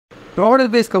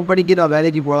Product based கம்பெனிக்கு நான்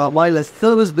வேலைக்கு போகலாமா இல்லை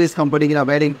சர்வீஸ் பேஸ்ட் கம்பெனிக்கு நான்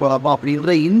வேலைக்கு போகலாமா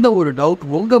அப்படின்ற இந்த ஒரு டவுட்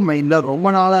உங்கள் மைண்டில்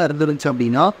ரொம்ப நாளாக இருந்துருந்துச்சு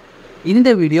அப்படின்னா இந்த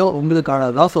வீடியோ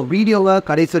உங்களுக்கானது தான். ஸோ வீடியோவை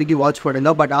கடைசி வரைக்கும் வாட்ச்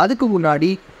பண்ணுங்கள். பட் அதுக்கு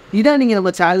முன்னாடி இதான் நீங்கள்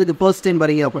நம்ம சேனலுக்கு ஃபர்ஸ்ட் டைம்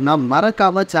வரீங்க அப்படின்னா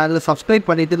மறக்காமல் சேனலை சப்ஸ்கிரைப்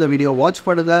பண்ணிவிட்டு இந்த வீடியோ வாட்ச்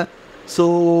பண்ணுங்கள். ஸோ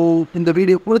இந்த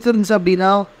வீடியோ பிடிச்சிருந்துச்சு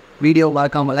அப்படின்னா வீடியோ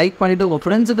மறக்காமல் லைக் பண்ணிவிட்டு உங்கள்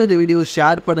ஃப்ரெண்ட்ஸுக்கு இந்த வீடியோ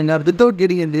ஷேர் பண்ணுங்கள். Without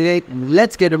getting in delay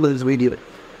let's get into this video.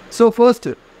 So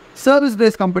first service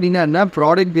paste கம்பெனினா என்ன,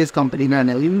 ப்ராடக்ட் பேஸ்ட் கம்பெனினா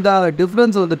என்ன, இந்த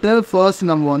டிஃப்ரென்ஸ் வந்துட்டு ஃபர்ஸ்ட்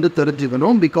நம்ம வந்து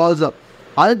தெரிஞ்சுக்கணும். பிகாஸ்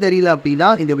அது தெரியல அப்படின்னா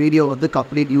இந்த வீடியோ வந்து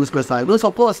கம்ப்ளீட் யூஸ்லெஸ் ஆகிடும்.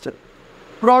 So first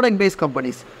product based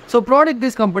companies. So product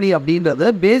based company அப்படின்றது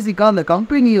பேசிக்காக அந்த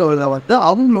கம்பெனியோட வந்து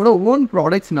அவங்களோட ஓன்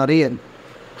ப்ராடக்ட்ஸ் நிறைய இருக்குது.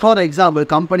 For example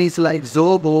companies like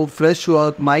Joko, fresh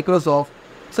work, Microsoft.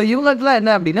 So இவங்களுக்குலாம்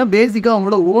என்ன அப்படின்னா பேசிக்காக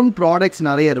அவங்களோட ஓன் ப்ராடக்ட்ஸ்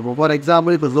நிறைய இருக்கும். ஃபார்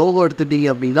எக்ஸாம்பிள் இப்போ ஜோகோ எடுத்துட்டீங்க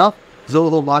அப்படின்னா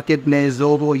Joko market place,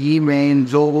 Joko email,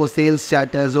 Joko sales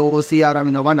சேட்டர், ஜோகோ சிஆர்எம்,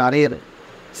 இந்த மாதிரி நிறைய இருக்குது.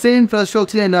 சேம் ஃப்ரெஷ்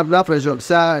ஒர்க்ஸில் என்ன அப்படின்னா ஃப்ரெஷ் ஒர்க்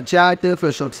சேட்டு,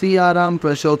 fresh work CRM,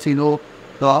 fresh works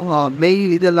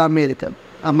mail, இது எல்லாமே இருக்குது.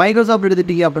 மைக்ரோசாஃப்ட்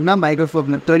எடுத்துட்டீங்க அப்படின்னா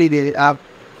Microsoft app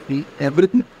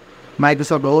everything,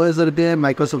 Microsoft OS இருக்குது,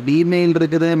 மைக்ரோசாஃப்ட் இமெயில்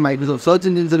இருக்குது, மைக்ரோசாஃப்ட் சர்ச்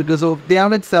இன்ஜின்ஸ் இருக்குது. So they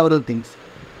have like several things.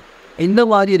 இந்த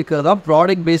மாதிரி இருக்கிறது தான்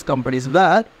product based companies.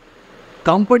 Where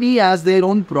company has their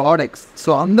own products. So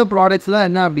அந்த ப்ராடக்ட்ஸ்லாம்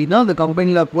என்ன அப்படின்னா அந்த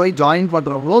கம்பெனியில் போய் join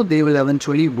பண்ணுறவங்களோ they will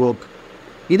eventually work.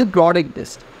 இது ப்ராடக்ட்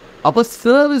பேஸ்ட். அப்போ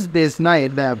சர்வீஸ் பேஸ்ட்னால்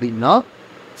என்ன அப்படின்னா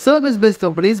சர்வீஸ் பேஸ்ட்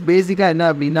கம்பெனிஸ் பேசிக்காக என்ன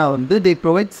அப்படின்னா வந்து தே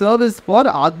provide service for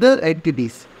other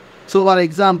entities. So for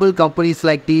example companies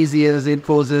like TCS,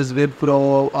 Infosys, Wipro,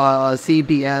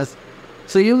 CTS.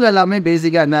 So இவங்க எல்லாமே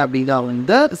பேசிக்காக என்ன அப்படின்னா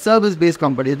வந்து சர்வீஸ் பேஸ்ட்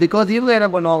கம்பெனிஸ். பிகாஸ் இவங்க என்ன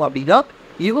பண்ணுவாங்க அப்படின்னா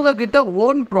இவங்கக்கிட்ட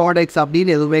ஓன் ப்ராடக்ட்ஸ்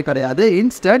அப்படின்னு எதுவுமே கிடையாது.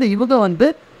 இன்ஸ்டன்ட் இவங்க வந்து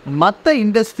மற்ற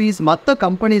இண்டஸ்ட்ரீஸ், மற்ற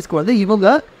கம்பெனிஸ்க்கு வந்து இவங்க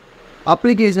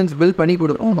அப்ளிகேஷன்ஸ் பில்ட் பண்ணி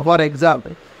கொடுக்குறோம். ஃபார்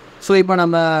எக்ஸாம்பிள் ஸோ இப்போ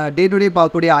நம்ம டே டு டே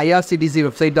பார்க்கக்கூடிய ஐஆர்சிடிசி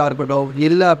வெப்சைட்டாக இருக்கட்டும்,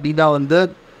 இல்லை அப்படின்னா வந்து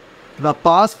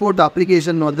பாஸ்போர்ட்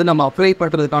அப்ளிகேஷன் வந்து நம்ம அப்ளை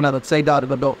பண்ணுறதுக்கான வெப்சைட்டாக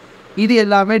இருக்கட்டும், இது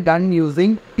எல்லாமே ton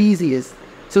using TCS.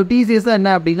 So TCS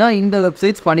என்ன அப்படின்னா இந்த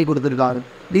வெப்சைட்ஸ் பண்ணி கொடுத்துருக்காங்க.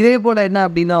 இதே போல் என்ன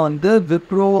அப்படின்னா வந்து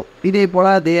விப்ரோ, இதே போல்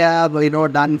they have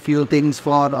done few things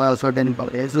for certain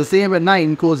purpose. So same என்ன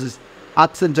இன்ஃபோசிஸ்,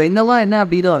 அக்சென்ச்சர், இதெல்லாம் என்ன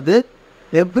அப்படின்னா வந்து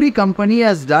every company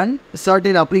has done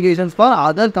certain applications for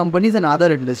other companies and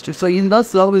other industry. So இந்த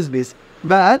சர்வீஸ் பேஸ்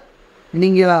வேர்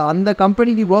நீங்கள் அந்த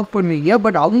கம்பெனிக்கு ஒர்க் பண்ணுவீங்க,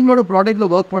 பட் அவங்களோட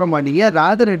ப்ராடக்ட்டில் ஒர்க் பண்ண மாட்டீங்க.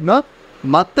 ரேதர் என்ன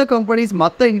மற்ற கம்பெனிஸ்,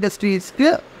 மற்ற இண்டஸ்ட்ரீஸ்க்கு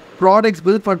ப்ராடக்ட்ஸ்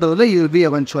பில்ட் பண்ணுறதுல you will be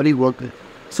eventually work.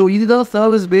 So இதுதான்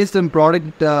service paste and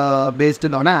product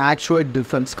பேஸ்டுனான actual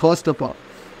difference first of all.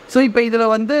 So இப்போ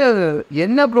இதில் வந்து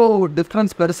என்ன ப்ரோ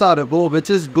டிஃப்ரென்ஸ் பெருசாக இருக்கும்,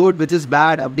 which is good which is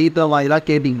bad அப்படின்ற மாதிரிலாம்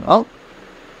கேட்டிங்கன்னா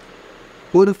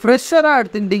ஒரு ஃப்ரெஷராக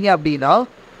எடுத்துக்கிட்டீங்க அப்படின்னா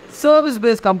சர்வீஸ்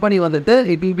பேஸ்ட் கம்பெனி வந்துட்டு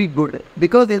it will be good.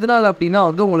 Because எதனால் அப்படின்னா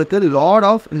வந்து உங்களுக்கு லாட்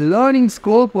ஆஃப் லேர்னிங்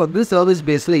ஸ்கோப் வந்து சர்வீஸ்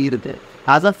பேஸில் இருக்குது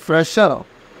ஆஸ் அ ஃப்ரெஷராக.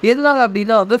 எதனால்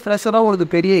அப்படின்னா வந்து ஃப்ரெஷராக ஒரு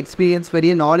பெரிய எக்ஸ்பீரியன்ஸ்,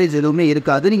 பெரிய நாலேஜ் எதுவுமே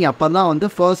இருக்காது. நீங்கள் அப்போ தான் வந்து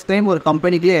ஃபர்ஸ்ட் டைம் ஒரு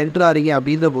கம்பெனிக்கே என்ட்ரு ஆகிறீங்க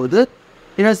அப்படின்ற போது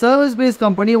ஏன்னா சர்வீஸ் பேஸ்ட்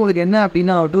கம்பெனி உங்களுக்கு என்ன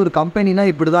அப்படின்னா ஒரு கம்பெனினா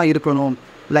இப்படி தான் இருக்கணும்,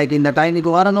 லைக் இந்த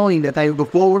டைமுக்கு வரணும், இந்த டைமுக்கு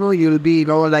போகணும், you will be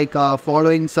like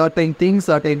following certain things,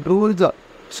 certain rules.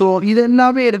 So இது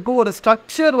எல்லாமே இருக்கும். ஒரு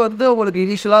ஸ்ட்ரக்சர் வந்து உங்களுக்கு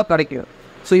இனிஷியலாக கிடைக்கும்.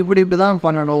 ஸோ இப்படி தான்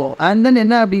பண்ணணும். அண்ட் தென்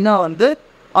என்ன அப்படின்னா வந்து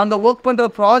அந்த ஒர்க் பண்ணுற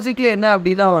ப்ராஜெக்டில் என்ன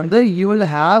அப்படின்னா வந்து you will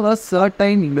have a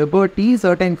certain liberty,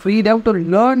 certain freedom to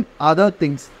learn other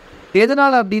things.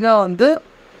 எதனால் அப்படின்னா வந்து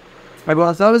இப்போ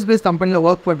சர்வீஸ் பேஸ்ட் கம்பெனியில்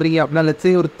ஒர்க் பண்ணுறீங்க அப்படின்னா லெட்ஸ்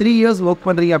சே ஒரு 3 years ஒர்க்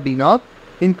பண்ணுறீங்க அப்படின்னா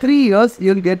in 3 years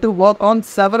you will get to work on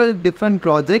several different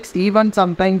projects, even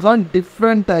sometimes on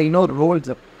different roles.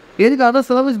 எதுக்காக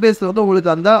சர்வீஸ் பேஸில் வந்து உங்களுக்கு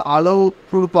அந்த அளவு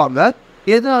கொடுப்பாங்க.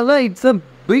 எதனால இட்ஸ் அ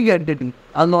பிக் என்டிட்டி,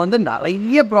 அங்கே வந்து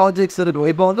நிறைய ப்ராஜெக்ட்ஸ் இருக்கும்.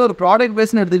 இப்போ வந்து ஒரு ப்ராடக்ட்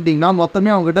பேஸ்ன்னு எடுத்துக்கிட்டிங்கன்னா மொத்தமே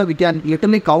அவங்ககிட்ட வி கேன்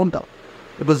லிட்டர்லி கவுண்ட் ஆகும்.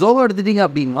 இப்போ ஜோகோ எடுத்துட்டிங்க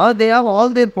அப்படின்னா they have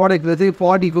all there products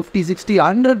 40, 50, 60,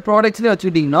 100 ப்ராடக்ட்ஸ்லேயே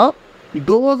வச்சுக்கிட்டிங்கன்னா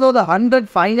those are the 100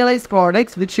 finalized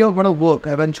products which you are going to work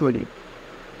eventually.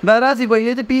 Whereas இப்போ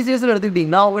இது டிசிஎஸ்ல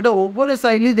எடுத்துக்கிட்டிங்கன்னா அவங்ககிட்ட ஒவ்வொரு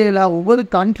சைட்லேயும் தே ஹேவ், ஒவ்வொரு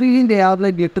கண்ட்ரிலையும் they have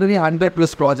like literally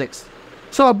 100+ projects.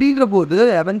 So அப்படிங்கிற போது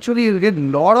eventually you get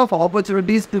lot of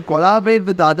opportunities to collaborate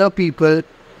with other people,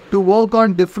 to work on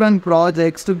different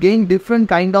projects, to gain different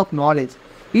kind of knowledge.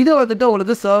 இது வந்துட்டு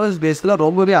உங்களுக்கு சர்வீஸ் பேஸில்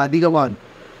ரொம்பவே அதிகமாக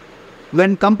இருக்கும்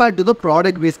when compared to the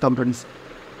product based companies.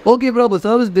 Okay bro, இப்போ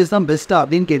service base தான் பெஸ்ட்டாக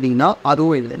அப்படின்னு கேட்டிங்கன்னா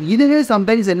அதுவும் இல்லை. இதுவே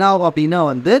சம்டைம்ஸ் என்ன ஆகும் அப்படின்னா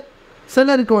வந்து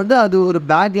சிலருக்கு வந்து அது ஒரு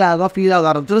பேக்லாக ஃபீல் ஆக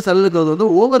ஆரம்பிச்சிடும், சிலருக்கு அது வந்து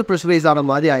ஓவர் ப்ரெஷரைஸ் ஆன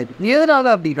மாதிரி ஆகிடும். எதனால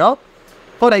அப்படின்னா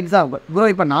ஃபார் எக்ஸாம்பிள் ப்ரோ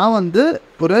இப்போ நான் வந்து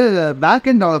ஒரு பேக்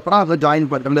அண்ட் டெவலப்பராக அதில் ஜாயின்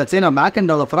பண்ணுறேன். லட்சே நான் பேக் அண்ட்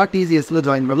டெவலப்பராக டிசிஎஸில்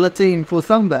ஜாயின் பண்ணுறேன். லட்சே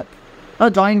இன்ஃபோசம்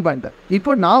நான் ஜாயின் பண்ணிட்டேன்.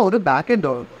 இப்போ நான் ஒரு பேக் அண்ட்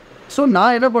டெவலப்பர். ஸோ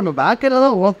நான் என்ன பண்ணுவேன், பேக் எண்டில்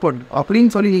தான் ஒர்க் பண்ணணும்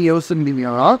அப்படின்னு சொல்லி நீங்கள்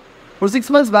யோசிச்சிருந்தீங்கன்னா ஒரு 6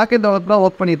 months பேக் எண்ட் டெவலப்பராக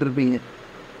ஒர்க் பண்ணிட்டு இருப்பீங்க.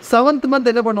 7th month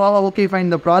என்ன பண்ணுவாங்க, ஓகே ஃபைன்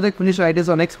இந்த ப்ராஜெக்ட் ஃபினிஷ் ஆகிட்டு.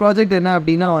 ஸோ நெக்ஸ்ட் ப்ராஜெக்ட் என்ன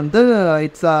அப்படின்னா வந்து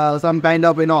it's some kind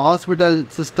of hospital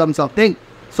systems of thing.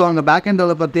 So அங்கே பேக் அண்ட்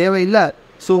டெவலப்பர் தேவையில்லை.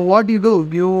 So what you two,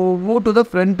 you move to the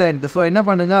front end. So என்ன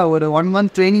பண்ணுங்கள், ஒரு 1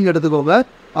 month ட்ரைனிங் எடுத்துக்கோங்க.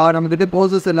 நம்மக்கிட்ட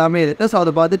கோர்சஸ் எல்லாமே இருக்குது. ஸோ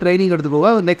அதை பார்த்து ட்ரைனிங் எடுத்துக்கோங்க.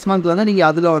 நெக்ஸ்ட் மந்த் வந்து நீங்கள்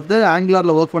அதில் வந்து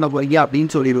ஆங்குலரில் ஒர்க் பண்ண போகிறீங்க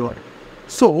அப்படின்னு சொல்லிடுவாங்க.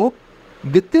 ஸோ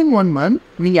within 1 month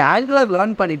நீங்கள் ஆங்குலர்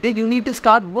லேர்ன் பண்ணிவிட்டு you need to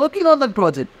start working on that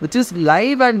project which is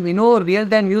live and real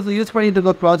time use பண்ணிட்டு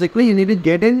இருக்க ப்ராஜெக்டில் you need to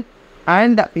get in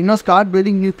and start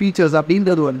building new features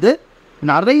அப்படின்றது வந்து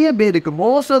நிறைய பேருக்கு,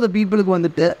 மோஸ்ட் ஆஃப் த பீப்புளுக்கு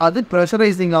வந்துட்டு அது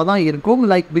ப்ரெஷரைசிங்காக தான் இருக்கும்.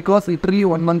 லைக் பிகாஸ் லிட்டரலி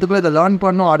 1 monthக்குள்ளே இதை லேர்ன்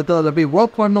பண்ணணும், அடுத்து அதை போய்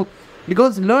ஒர்க் பண்ணணும்.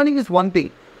 Because learning is one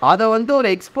thing. அதை வந்து ஒரு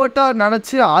எக்ஸ்பர்ட்டாக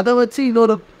நினச்சி அதை வச்சு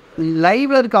இன்னொரு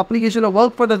லைவில் இருக்க அப்ளிகேஷனில்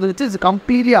ஒர்க் பண்ணுறது வச்சு இட்ஸ்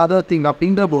கம்ப்ளீட்லி அதர் திங்.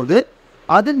 அப்படின்ற போது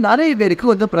அது நிறைய பேருக்கு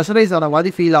வந்து ப்ரெஷரைஸ் ஆன மாதிரி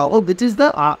ஃபீல் ஆகும். விச் இஸ் த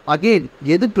அகெயின்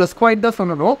எது ப்ளஸ் பாயிண்ட் தான்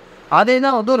சொல்லணும், அதே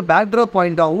தான் வந்து ஒரு பேக்ட்ராப்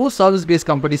பாயிண்ட்டாகவும் சர்வீஸ் பேஸ்ட்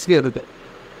கம்பெனிஸ்க்கு இருக்குது.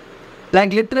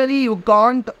 Like literally you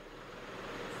can't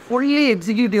fully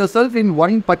execute your self in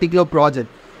one particular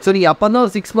project. So நீங்கள் அப்போ தான்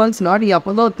ஒரு 6 monthsனா நீங்கள்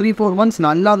அப்போ தான் 3-4 months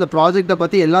நல்லா அந்த ப்ராஜெக்டை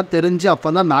பற்றி எல்லாம் தெரிஞ்சு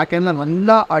அப்போ தான் பேக்கெண்டில்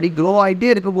நல்லா க்ரோ ஆகிட்டே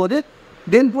இருக்கும்போது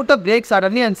then put a break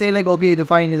suddenly and say like okay இது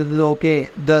ஃபைன், இது okay,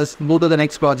 thus move to the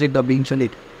next project அப்படின்னு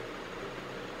சொல்லிட்டு.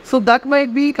 So that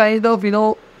might be kind of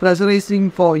pressurizing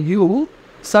for you,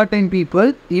 certain people.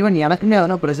 Even எனக்குமே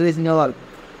அதெல்லாம் ப்ரெஷரைசிங்காக தான் இருக்கும்.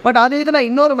 பட் அதே இது நான்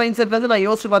இன்னொரு மைண்ட் செட்லேருந்து நான்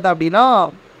யோசிச்சு பார்த்தேன் அப்படின்னா,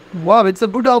 வா it's a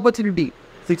good opportunity.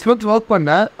 6 months work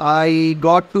பண்ணேன். I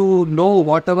got to know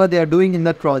what ever they are doing in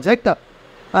that project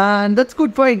and that's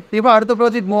good fine. இப்போ அடுத்த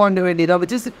ப்ராஜெக்ட் மூவ் பண்ண வேண்டியதா,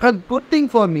 which is a good thing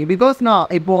for me. Because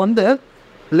நான் இப்போ வந்து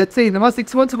let's say இந்த மாதிரி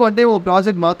 6 monthsக்கு வந்து ஒரு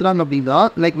ப்ராஜெக்ட் மாற்றுறாங்க அப்படின்னா,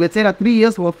 லைக் லெட்ஸே நான் 3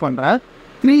 years ஒர்க் பண்ணுறேன்.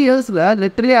 3 yearsல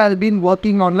literally I have been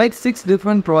working on like 6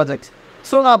 different projects.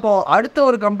 So நான் அப்போ அடுத்த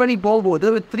ஒரு கம்பெனி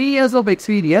போகும்போது with 3 years of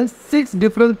experience 6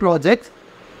 different projects,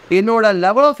 என்னோட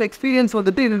லெவல் ஆஃப் எக்ஸ்பீரியன்ஸ்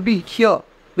வந்துட்டு it will be here.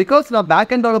 Because நான்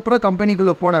பேக் அண்ட் டெவலப்பராக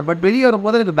கம்பெனிக்குள்ளே போனேன். பட் வெளியே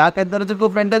வரும்போது எனக்கு பேக் அண்ட்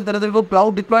தெரிஞ்சிருக்கும், ஃப்ரண்ட் அண்ட் தெரிஞ்சிருக்கும்,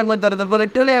 க்ளவுட் டிப்ளாய்மெண்ட் தெரிஞ்சிருக்கும்.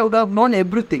 Literally I would have known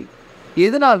everything.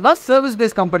 எதனால்னா service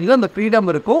paste கம்பெனியில் அந்த ஃப்ரீடம்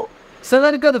இருக்கும்.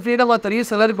 சிலருக்கு அது ஃப்ரீடமாக தெரியும்,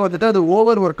 சிலருக்கு வந்துட்டு அது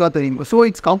ஓவர் ஒர்க்காக தெரியும். So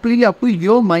it's completely up to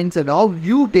your mind set, how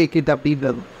you take it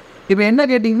அப்படின்றது. இப்போ என்ன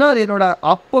கேட்டிங்கன்னா, அது என்னோட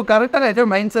அப்போ கரெக்டாக எதோ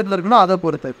மைண்ட் செட்டில் இருக்கணும், அதை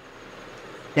பொறுத்து.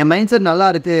 என் மைண்ட் செட் நல்லா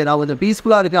இருக்குது, நான் கொஞ்சம்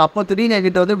பீஸ்ஃபுல்லாக இருக்குது. அப்போ திடீர்னு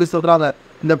என்கிட்ட வந்து இப்படி சொல்கிறாங்க,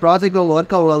 இந்த ப்ராஜெக்ட் உங்கள்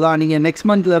ஒர்க் அவ்வளோதான், நீங்கள் நெக்ஸ்ட்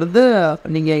மந்த்லேருந்து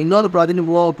நீங்கள் இன்னொரு ப்ராஜெக்ட்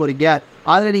மூவ் ஆக போகிறீங்க,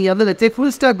 அதில் நீங்கள் வந்து லெட்ஸே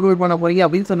ஃபுல் ஸ்டாக் க்ரோ பண்ண போகிறீங்க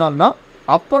அப்படின்னு சொன்னாங்கன்னா,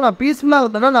 அப்போ நான் பீஸ்ஃபுல்லாக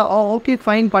இருந்தேன்னா நான் ஓகே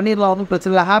ஃபைன் பண்ணிடலாம், ஒன்றும்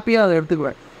பிரச்சனை இல்லை, ஹாப்பியாக அதை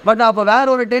எடுத்துக்குவேன். பட் நான் அப்போ வேறு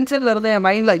ஒரு டென்ஷனில் இருந்தேன். என்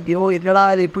மைண்டில் ஐயோ என்னடா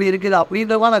இது இப்படி இருக்குது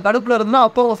அப்படின்றவா நான் கடுப்பில் இருந்தேன்.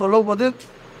 அப்போ சொல்லும் போது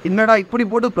என்னடா இப்படி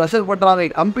போட்டு ப்ரெஷர்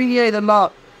பண்ணுறாங்க கம்பெனியாக, இதெல்லாம்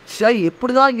ஷை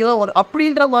எப்படி தான் இதோ ஒரு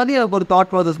அப்படின்ற மாதிரி எனக்கு ஒரு தாட்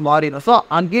ப்ராசஸ் மாறிடும். So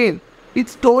again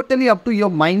it's totally up to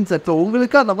your mind set. So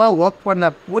உங்களுக்கு அந்த மாதிரி ஒர்க் பண்ண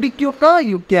பிடிக்கும்னா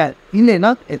யூ கேன்,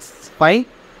 இல்லைன்னா இட்ஸ் ஃபைன்,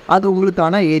 அது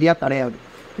உங்களுக்கான ஏரியா கிடையாது.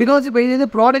 பிகாஸ் இப்போ இது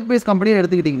ப்ராடக்ட் பேஸ்ட் கம்பெனியை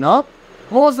எடுத்துக்கிட்டிங்கன்னா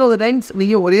மோஸ்ட் ஆஃப் த டைம்ஸ்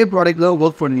நீங்கள் ஒரே ப்ராடக்ட்டில்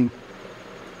ஒர்க் பண்ணுவீங்க.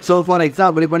 ஸோ ஃபார்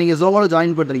எக்ஸாம்பிள் இப்போ நீங்கள் ஜோஹோவில்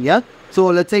ஜாயின் பண்ணுறீங்க. ஸோ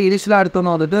லெட்ஸே இனிஷியலாக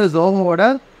எடுத்தோன்னா வந்துட்டு ஜோஹோவோட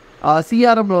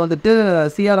சிஆர்எம்மில் வந்துட்டு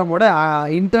சிஆர்எம்மோட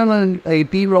இன்டர்னல்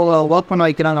டீமில் ஒர்க் பண்ண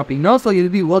வைக்கிறாங்க அப்படின்னா, so you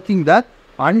will be working that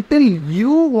until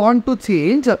you want to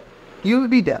change, you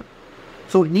will be there.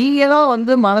 So நீங்கள் தான்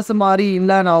வந்து மனசு மாறி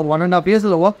இல்லை நான் 1.5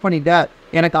 yearsல ஒர்க் பண்ணிட்டேன்,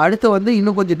 எனக்கு அடுத்து வந்து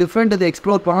இன்னும் கொஞ்சம் டிஃப்ரெண்ட் இது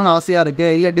எக்ஸ்ப்ளோர் பண்ணணும்னு ஆசையாக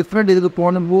இருக்குது, இல்லை டிஃப்ரெண்ட் இதுக்கு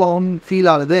போகணும் மூவ் ஆகும் ஃபீல்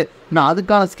ஆகுது, நான்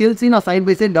அதுக்கான ஸ்கில்ஸையும் நான் சைட்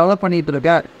பை சைட் டெவலப் பண்ணிகிட்டு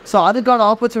இருக்கேன், ஸோ அதுக்கான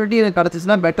ஆப்பர்ச்சுனிட்டி எனக்கு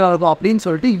கிடச்சிச்சுன்னா பெட்டராக இருக்கும் அப்படின்னு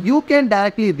சொல்லிட்டு you can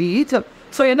directly reach.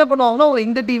 So என்ன பண்ணுவாங்கன்னா,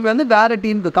 இந்த டீம் வந்து வேறு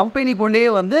டீம் கம்பெனி கொண்டே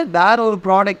வந்து வேறு ஒரு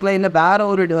ப்ராடக்ட்டில் இல்லை வேறு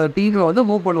ஒரு டீமில் வந்து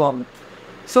மூவ் பண்ணுவாங்க.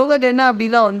 ஸோ தட் என்ன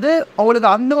அப்படின்னா வந்து அவங்களுக்கு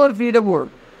அந்த ஒரு ஃப்ரீடம்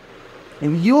வரும்.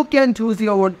 You can choose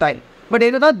your own time. But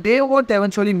என்னன்னா they won't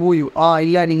eventually move you.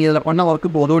 இல்லை நீங்கள் இதில் பண்ண ஒர்க்கு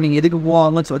போதும், நீங்கள் எதுக்கு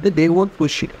போவாங்கன்னு சொல்லிட்டு they won't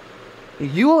push it.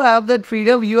 You have that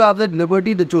freedom, you have that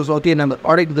liberty to choose okay நம்ம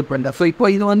ப்ராடக்ட் இது பண்ணுறேன். ஸோ இப்போ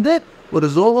இது வந்து ஒரு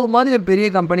ஜோஹோ மாதிரி ஒரு பெரிய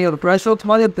கம்பெனி, ஒரு ப்ரெஷோக்ஸ்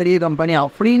மாதிரி ஒரு பெரிய கம்பெனி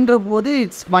அப்படின்ற போது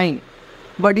இட்ஸ் ஃபைன்.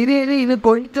 பட் இது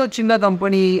கொஞ்சம் சின்ன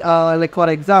company, like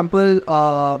for example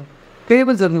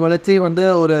payments இருந்து வளர்ச்சி வந்து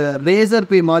ஒரு ரேசர்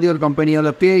பே மாதிரி ஒரு கம்பெனி,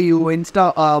 இல்லை பேயூ இன்ஸ்டா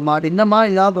மார்ட் இந்த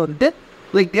மாதிரி ஏதாவது வந்துட்டு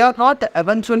like they are not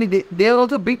eventually they are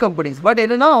also big companies. But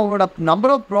என்னன்னா அவங்களோட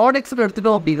நம்பர் ஆஃப் ப்ராடக்ட்ஸ்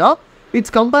எடுத்துட்டோம் அப்படின்னா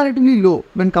it's comparatively low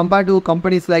when compared to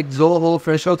companies like Zoho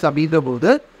ஃப்ரெஷோக்ஸ் அப்படின்ற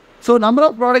போது. ஸோ நம்பர்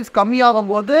ஆஃப் ப்ராடக்ட்ஸ்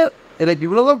கம்மியாகும் போது எனக்கு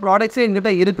இவ்வளோ ப்ராடக்ட்ஸே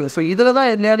எங்கிட்ட இருக்குது, ஸோ இதில்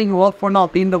தான் எதுலையா நீங்கள் ஒர்க் பண்ணோம்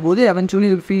அப்படின்ற போது எவென்ச்சுவலி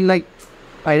யூ ஃபீல் லைக்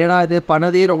என்னடா இது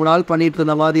பண்ணதே ரொம்ப நாள் பண்ணிட்டு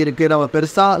இருந்த மாதிரி இருக்குது, நம்ம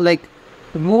பெருசாக லைக்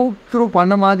மூவ் த்ரூ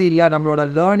பண்ண மாதிரி இல்லையா, நம்மளோட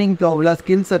லேர்னிங் ப்ராப்ளம்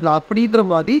ஸ்கில் செட்டில் அப்படின்ற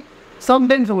மாதிரி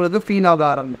சம்டைம்ஸ் உங்களுக்கு ஃபீல் ஆக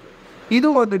ஆரம்பிக்கும். இது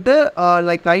வந்துட்டு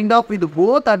லைக் கைண்ட் ஆஃப் இது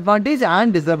both advantage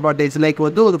and disadvantage. Like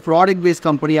வந்து ஒரு ப்ராடக்ட் பேஸ்ட்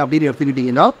கம்பெனி அப்படின்னு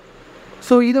எடுத்துக்கிட்டிங்கன்னா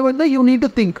ஸோ இதை வந்து you need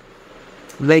to think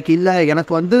like இல்லை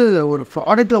எனக்கு வந்து ஒரு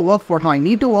ப்ராடக்ட்டில் ஒர்க் பண்ணணும், I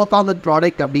need to work on that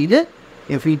product அப்படின்னு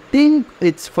if you think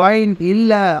it's fine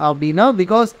இல்லை அப்படின்னா,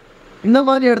 பிகாஸ் இந்த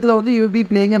மாதிரி இடத்துல வந்து you be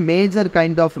playing a major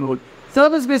kind of role.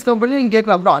 Service base company நீங்கள்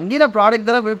கேட்கலாம், அப்புறம் அங்கேயே ப்ராடக்ட்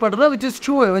தான் பில்ட் பண்ணுறது, விச் இஸ்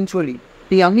ட்ரூ எவென்ச்சுவலி.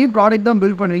 நீங்கள் அங்கேயும் ப்ராடக்ட் தான்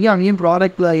பில்ட் பண்ணுவீங்க, அங்கேயும்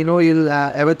ப்ராடக்ட்டில் இல்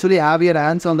eventually have your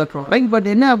hands on the product. But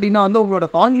என்ன அப்படின்னா வந்து உங்களோட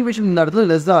கான்ட்ரிபியூஷன் இந்த இடத்துல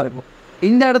லெஸ்ஸாக இருக்கும்.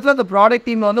 இந்த இடத்துல அந்த ப்ராடக்ட்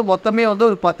டீம் வந்து மொத்தமே வந்து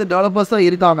ஒரு 10 டெவலப்பர்ஸ் தான்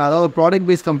இருக்காங்க. அதாவது ப்ராடக்ட்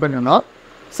பேஸ் கம்பெனினா,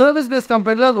 சர்வீஸ் பேஸ்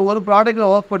கம்பெனியில் அது ஒரு ப்ராடக்ட்டில்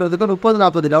ஒர்க் பண்ணுறதுக்கு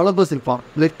 30-40 டெவலப்பர்ஸ் இருப்பாங்க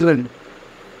லிட்ரலி.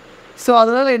 ஸோ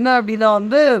அதனால் என்ன அப்படின்னா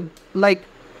வந்து லைக்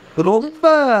ரொம்ப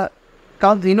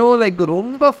லைக்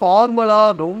ரொம்ப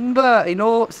ஃபார்மலாக ரொம்ப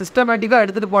சிஸ்டமேட்டிக்காக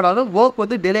எடுத்துகிட்டு போனாலும் ஒர்க்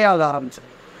வந்து டிலே ஆக ஆரம்பிச்சு.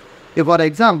 இப்போ ஃபார்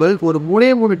எக்ஸாம்பிள் ஒரு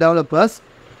 3 டெவலப்பர்ஸ்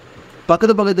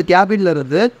பக்கத்து கேபினில்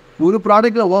இருந்து ஒரு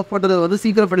ப்ராடக்ட்டில் ஒர்க் பண்ணுறது வந்து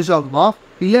சீக்கிரம் ஃபினிஷ் ஆகுமா,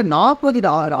 இல்லை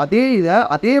 40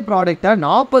 அதே ப்ராடக்டை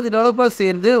 40 டெவலப்பர்ஸ்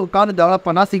சேர்ந்து உட்காந்து டெவலப்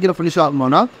பண்ணால் சீக்கிரம் ஃபினிஷ்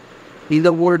ஆகுமானா,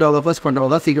 இந்த 3 டெவலப்பர்ஸ்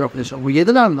பண்ணுறது தான் சீக்கிரம் ஃபினிஷ் ஆகும்.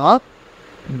 எதுனால்னா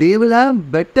they will have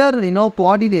better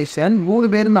coordination. 3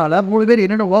 பேர்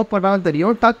என்னென்ன ஒர்க் பண்ணுறாங்கன்னு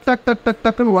தெரியும்,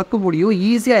 டக்குன்னு ஒர்க் முடியும்,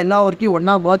 ஈஸியாக எல்லா ஒர்க்கையும்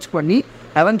ஒன்றா வர்ச் பண்ணி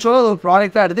எவென்ச்சுவலாக ஒரு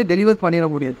ப்ராடக்டாக எடுத்து டெலிவர் பண்ணிட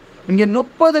முடியாது. இங்கே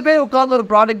 30 பேர் உட்காந்து ஒரு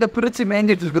ப்ராடக்டை பிரித்து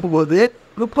மேஞ்சிட்டு இருக்கும்போது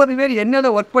 30 பேர்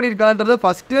என்னென்ன ஒர்க் பண்ணியிருக்கான்றதை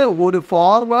ஃபஸ்ட்டு ஒரு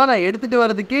ஃபார்மாக நான் எடுத்துகிட்டு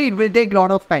வரதுக்கே it will take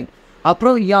lot of time.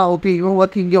 அப்புறம் ஓகே இவன்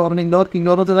ஒர்க் இங்கே வரணும், இந்த ஒர்க்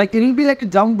இங்கே வரணும், like will be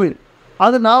like jumble.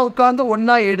 அது நான் உட்காந்து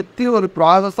ஒன்றா எடுத்து ஒரு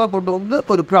ப்ராசஸாக கொண்டு வந்து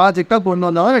ஒரு ப்ராஜெக்டாக கொண்டு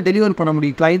வந்தால் நான் டெலிவர் பண்ண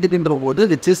முடியும் கிளைண்ட்டுன்ற போது,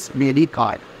 which is very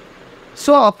hard.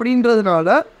 So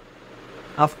அப்படின்றதுனால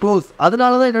அஃப்கோர்ஸ்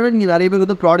அதனால தான் என்னென்னா நீங்கள் நிறைய பேர்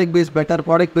வந்து ப்ராடக்ட் பேஸ்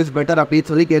பெட்டர் அப்படின்னு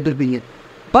சொல்லி கேட்டிருப்பீங்க.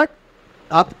 But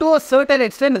up to a certain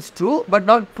extent it's true, but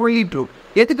not fully true.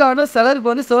 எதுக்கான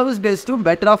சிலருக்கு வந்து சர்வீஸ் பேஸ்டும்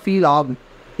பெட்டராக ஃபீல் ஆகும்.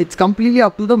 It's completely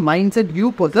up to the mind set you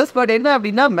possess. But என்ன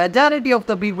அப்படின்னா மெஜாரிட்டி ஆஃப்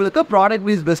த பீப்புளுக்கு ப்ராடக்ட்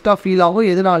பேஸ் பெஸ்ட்டாக ஃபீல் ஆகும்.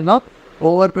 எதனால்னா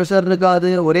ஓவர் ப்ரெஷர் இருக்காது,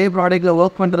 ஒரே ப்ராடக்ட்டில்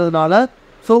ஒர்க் பண்ணுறதுனால.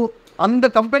 ஸோ அந்த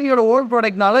கம்பெனியோட ஓல்ட்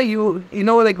ப்ராடக்ட்னால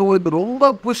லைக் உங்களுக்கு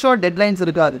ரொம்ப புஷ்ஷாக டெட்லைன்ஸ்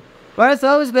இருக்காது. வேறு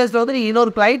சர்வீஸ் பேஸில் வந்து நீங்கள்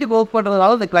இன்னொரு கிளைண்ட்டுக்கு ஒர்க்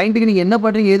பண்ணுறதுனால அந்த கிளைண்ட்டுக்கு நீங்கள் என்ன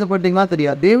பண்ணுறீங்க ஏது பண்ணுறீங்களா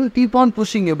தெரியாது. They will keep on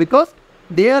pushing you because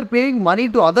they are paying money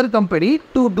to other company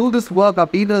to do this work.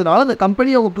 அப்படின்றதுனால அந்த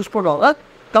கம்பெனியை அவங்க புஷ் பண்ணுவாங்க.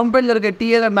 கம்பெனியில் இருக்க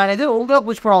டிஎல் மேனேஜர் உங்களை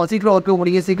புஷ் பண்ணுவாங்க,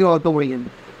 சீக்கிரம் ஒர்க் முடியும்.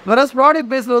 வேறு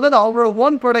ப்ராடக்ட் பேஸில் வந்து அவங்களோட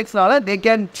own ப்ராடக்ட்ஸ்னால they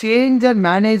can change and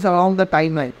manage along the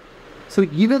time line. So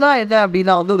இதுதான் என்ன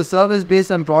அப்படின்னா வந்து ஒரு சர்வீஸ் பேஸ்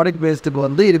அண்ட் ப்ராடக்ட் பேஸ்டுக்கு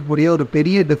வந்து இருக்கக்கூடிய ஒரு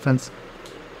பெரிய difference.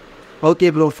 Okay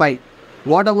bro fine.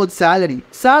 What about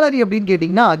salary அப்படின்னு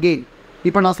கேட்டிங்கன்னா, அகெயின்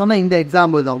இப்போ நான் சொன்ன இந்த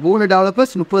எக்ஸாம்பிள் தான், 3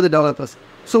 டெவலப்பர்ஸ் 30 டெவலப்பர்ஸ்.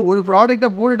 ஸோ ஒரு ப்ராடக்ட்டை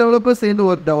 3 டெவலப்பர்ஸ் சேர்ந்து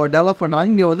ஒரு டெவலப் பண்ணாங்க,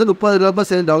 இங்கே வந்து 30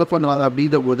 டெவலப்பர்ஸ் சேர்ந்து டெவலப் பண்ணுவாங்க.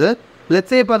 அப்படின்ற போது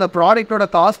லெட்ஸே இப்போ அந்த ப்ராடக்ட்டோட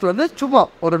காஸ்ட் வந்து சும்மா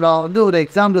நான் வந்து ஒரு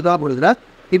எக்ஸாம்பிள் தான் கொடுக்குறேன்.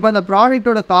 இப்போ அந்த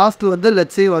ப்ராடக்ட்டோட காஸ்ட் வந்து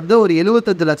லெட்ஸே வந்து ஒரு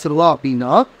 75 லட்ச ரூபா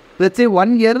அப்படின்னா, லெட்ஸே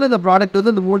 1 இயரில் இந்த ப்ராடக்ட்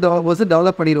வந்து இந்த 3 டெவலப்பர்ஸ்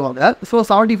டெவலப் பண்ணிடுவாங்க. ஸோ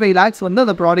 75 lakhs வந்து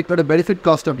அந்த ப்ராடக்ட்டோட பெனிஃபிட்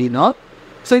காஸ்ட் அப்படின்னா,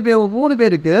 ஸோ இப்போ 3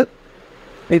 பேருக்கு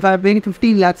if I am paying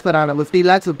 15 lakhs per annum, 15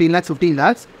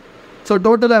 lakhs, so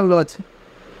total எவ்வளோ ஆச்சு?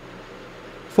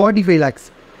 45 lakhs.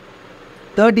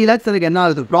 30 lakhs அதுக்கு என்ன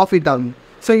ஆகுது? ப்ராஃபிட் ஆகும்.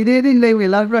 ஸோ இதே இல்லை இவங்க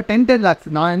எல்லாருக்கும் 10 lakhs.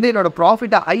 நான் வந்து என்னோடய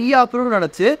ப்ராஃபிட்டை ஐயாக்கணும்னு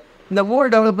நினச்சி இந்த 3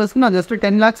 டெவலப்பர்ஸ்க்கு நான் ஜஸ்ட்டு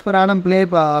 10 lakhs per annum பே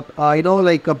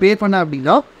பண்ணேன்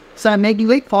அப்படின்னா, so I making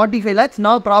like 45 lakhs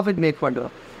நான் ப்ராஃபிட் மேக்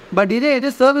பண்ணுறேன். பட்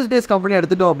இதே சர்வீஸ் பேஸ் கம்பெனி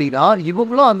எடுத்துட்டோம் அப்படின்னா,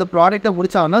 இவங்களும் அந்த ப்ராடக்ட்டை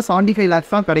முடிச்சாங்கன்னா 75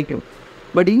 lakhs தான் கிடைக்கும்.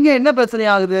 பட் இங்கே என்ன பிரச்சனை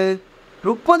ஆகுது?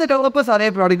 30 டெவலப்பர்ஸ் அதே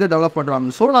ப்ராடக்ட்டை டெவலப்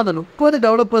பண்ணுறாங்க. ஸோ நான் அந்த 30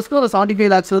 டெவலப்பர்ஸ்க்கு அந்த 75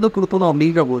 lakhs வந்து கொடுக்கணும்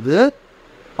அப்படிங்கிற போது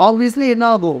ஆப்வியஸ்லி என்ன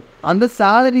ஆகும்? அந்த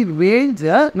சேலரி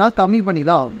ரேஞ்சை நான் கம்மி பண்ணி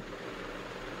தான் ஆகும்.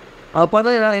 அப்போ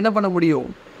தான் என்னால் என்ன பண்ண முடியும்?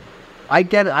 I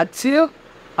can achieve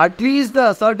at least the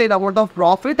certain amount of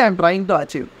profit I am trying to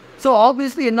achieve. So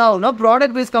obviously என்ன ஆகும்னா,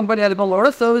 ப்ராடக்ட் பேஸ் கம்பெனியாக இருக்கவங்களோட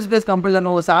சர்வீஸ் பேஸ் கம்பெனியில்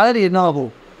நம்ம சேலரி என்ன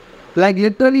ஆகும்? லைக்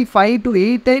லிட்டரலி 5 to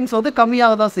 8 times வந்து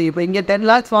கம்மியாக தான் செய்யும். இப்போ இங்கே 10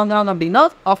 lakhs வாங்குறாங்க அப்படின்னா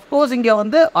அஃப்கோர்ஸ் இங்கே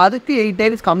வந்து அதுக்கு 8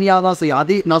 times கம்மியாக தான் செய்யும்.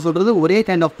 அதே நான் சொல்கிறது ஒரே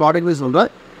கைண்ட் ஆஃப் ப்ராடக்ட் பேஸ் சொல்கிறேன்.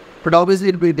 But obviously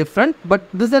it be different. But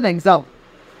this an exam.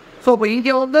 So இப்போ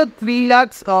இங்கே வந்து 3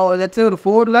 lakhs லட்சம் ஒரு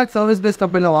 4 lakhs சர்வீஸ் பேஸ்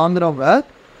கம்பெனியில் வாங்குறவங்க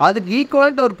அதுக்கு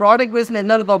ஈக்குவல் ஒரு ப்ராடக்ட் பேஸில்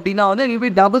என்ன இருக்கும் அப்படின்னா வந்து இட்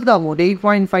பி டபுள் தான் ஆகும்.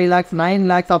 8.5 lakhs 9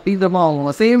 lakhs அப்படின்ற மாதிரி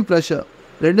ஆகும். சேம் ப்ரெஷர்,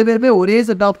 2 பேருமே ஒரே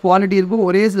செட் ஆஃப் குவாலிட்டி இருக்கும்,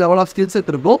 ஒரே லெவல் ஆஃப் ஸ்கில் செட்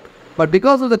இருக்கும். But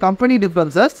because of the company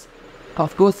differences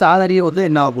of course salary வந்து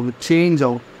என்ன ஆகும்? சேஞ்ச்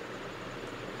ஆகும்.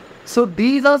 So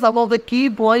these are some of the key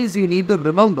points you need to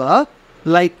remember.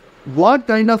 Like what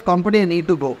kind of company need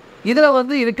to go. இதில்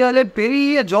வந்து இருக்கிறதுலே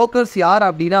பெரிய jokers யார்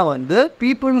அப்படின்னா வந்து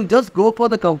people just go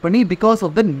for the company because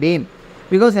of the name.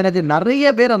 Because எனக்கு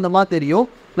நிறைய பேர் அந்த மாதிரி தெரியும்.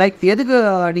 லைக் எதுக்கு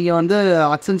நீங்கள் வந்து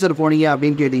அக்சென்ச்சர் போனீங்க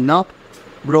அப்படின்னு கேட்டிங்கன்னா,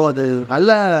 ப்ரோ அது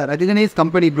நல்ல ரெகனைஸ்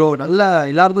கம்பெனி ப்ரோ, நல்ல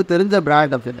எல்லாருக்கும் தெரிஞ்ச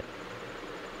பிராண்ட் அப்படின்னு.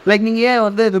 லைக் நீங்கள் ஏன்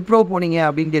வந்து விப்ரோ போனீங்க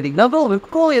அப்படின்னு கேட்டிங்கன்னா ப்ரோ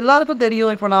விப்ரோ எல்லாருக்கும்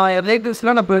தெரியும். இப்போ நான்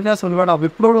ரிலேட்டிவ்ஸ்லாம் நான் பெருசாக சொல்லுவேன் நான்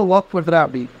விப்ரோவில் ஒர்க் பண்ணுறேன்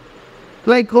அப்படின்னு.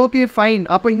 Like okay fine.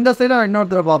 அப்போ இந்த சைடு நான்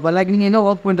இன்னொருத்தர் பார்ப்பேன். லைக் நீங்கள் என்ன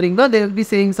ஒர்க் பண்ணுறீங்களோ they will be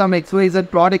saying some XYZ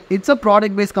product. It's a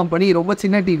product based company. ரொம்ப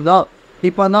சின்ன டீம் தான்.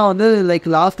 இப்போ தான் வந்து லைக்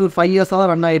லாஸ்ட் ஒரு 5 இயர்ஸாக தான்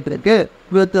ரன் ஆகிட்டு இருக்கு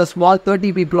with small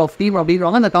 30 people of team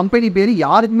அப்படின்வாங்க. அந்த கம்பெனி பேர்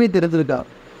யாருக்குமே தெரிஞ்சிருக்கா.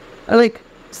 லைக்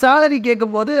சேலரி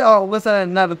கேட்கும்போது உங்கள் சார்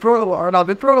என்ன நான்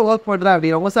விப்ரோவில் ஒர்க் பண்ணுறேன்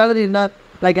அப்படின்னு. உங்கள் சேலரி என்ன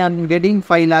like I'm getting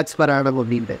 5 lakhs per annum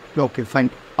அப்படின்ட்டு. Okay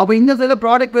fine. அப்போ இந்த சைடில்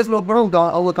ப்ராடக்ட் பேஸ்ட் ஒர்க் பண்ண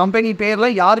அவங்க கம்பெனி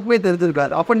பேரில் யாருக்குமே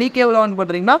தெரிஞ்சிருக்காரு. அப்போ நீங்கள் எவ்வளோ ஆன்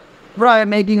பண்ணுறீங்கன்னா bro I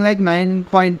am making like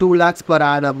 9.2 lakhs per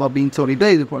annum அப்படின்னு சொல்லிட்டு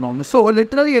இது பண்ணுவாங்க. ஸோ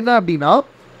லிட்டரலி என்ன அப்படின்னா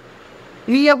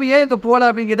நீ அப்போ ஏன் இப்போ போகல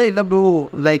அப்படின்னு கேட்டால் இல்லை ப்ரோ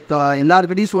லைக்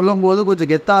எல்லாருக்கிட்டையும் சொல்லும் போது கொஞ்சம்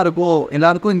கெத்தாக இருக்கும்,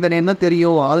 எல்லாருக்கும் இந்த நேம் தான்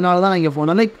தெரியும், அதனால தான் நான் இங்கே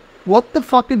போனேன். Like what the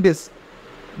fuck is this?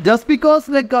 Just because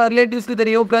like ரிலேட்டிவ்ஸ்க்கு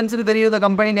தெரியும், ஃப்ரெண்ட்ஸுக்கு தெரியும், இந்த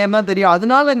கம்பெனி நேம் தான் தெரியும்,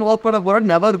 அதனால எனக்கு ஒர்க் பண்ண போகிறேன்.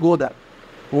 நெவர் கோ தேர்.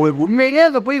 உங்களுக்கு உண்மையிலே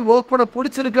அதை போய் ஒர்க் பண்ண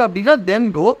பிடிச்சிருக்கு அப்படின்னா தென்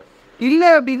கோ. இல்லை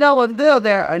அப்படின்னா வந்து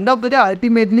அதை end of the day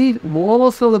ultimately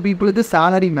most of the பீப்புளுக்கு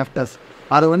சேலரி மெஃப்டர்ஸ்.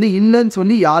 அதை வந்து இல்லைன்னு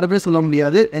சொல்லி யாருமே சொல்ல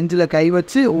முடியாது. நெஞ்சில் கை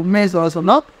வச்சு உண்மையை சொல்ல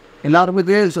சொன்னால்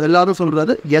எல்லாரும்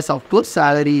சொல்கிறது yes of course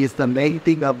salary is the main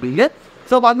thing அப்படிங்க.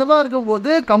 ஸோ அந்த மாதிரி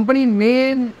இருக்கும்போது company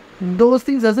main those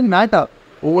things doesn't matter.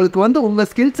 உங்களுக்கு வந்து உங்கள்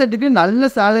ஸ்கில் செட்டுக்கு நல்ல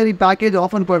சேலரி பேக்கேஜ்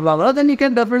ஆஃபர் பண்ணுவாங்களோ then you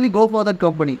can definitely go for that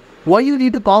company. Why you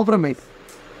need to compromise?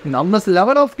 நம்ம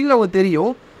லெவல் ஆஃப் ஸ்கில் அவங்க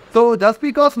தெரியும். ஸோ ஜஸ்ட்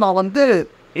பிகாஸ் நான் வந்து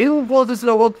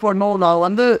இன்ஃபோசிஸில் ஒர்க் பண்ணோம், நான்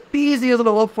வந்து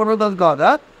டிசிஎஸில் ஒர்க்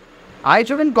பண்ணுறதுக்காக I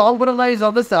shouldn't compromise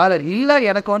of the salary. இல்லை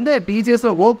எனக்கு வந்து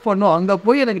டிசிஎஸில் ஒர்க் பண்ணணும், அங்கே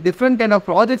போய் எனக்கு டிஃப்ரெண்ட் கைண்ட் ஆஃப்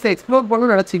ப்ராஜெக்ட்ஸை எக்ஸ்ப்ளோர்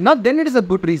பண்ணணும்னு நினச்சிங்கன்னா then it is a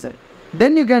good reason.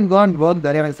 Then you can go and work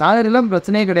தர். எனக்கு சேலரிலாம்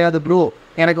பிரச்சனையே கிடையாது ப்ரோ.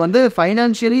 எனக்கு வந்து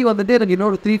ஃபைனான்ஷியலி வந்துட்டு எனக்கு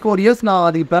இன்னொரு 3-4 years நான்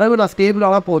அதுக்கு பிறகு நான்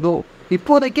ஸ்டேபிளாக போதும்.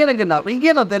 இப்போதைக்கே எனக்கு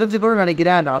நிறைய நான் தெரிஞ்சுக்கணும்னு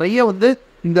நினைக்கிறேன். நிறைய வந்து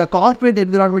இந்த கார்பரேட்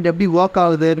என்விரான்மெண்ட் எப்படி ஒர்க்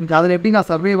ஆகுது, அதில் எப்படி நான்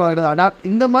சர்வைவ் ஆகுது, ஆனால்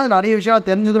இந்த மாதிரி நிறைய விஷயம்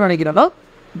தெரிஞ்சுக்கணும்னு நினைக்கிறேன்னா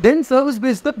தென் service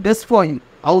base the best for you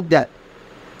out there.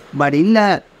 But இல்லை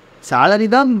சேலரி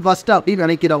தான் ஃபஸ்ட்டு அப்படின்னு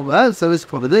நினைக்கிறவங்க சர்வீஸ்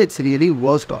போகிறது it's really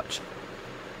worst option.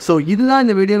 So இதுதான்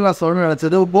இந்த வீடியோவில் நான் சொல்ல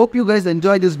நினச்சது. Hope you guys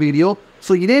enjoy this video.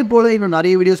 So இதே போல் இன்னும்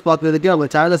நிறைய வீடியோஸ் பார்க்குறதுக்கு அவங்க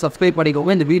சேனலை சப்ஸ்கிரைப்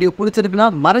பண்ணிக்கோங்க. இந்த வீடியோ பிடிச்சிருக்குன்னா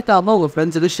மறக்காமல் உங்கள்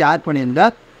ஃப்ரெண்ட்ஸுக்கு ஷேர் பண்ணியிருங்க.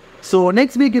 ஸோ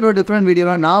நெக்ஸ்ட் வீக் இன்னொரு டிஃப்ரெண்ட்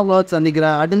வீடியோவில் நான்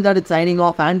சந்திக்கிறேன். Until that, it's signing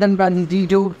off. Anton,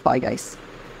 Jeejo. Bye guys.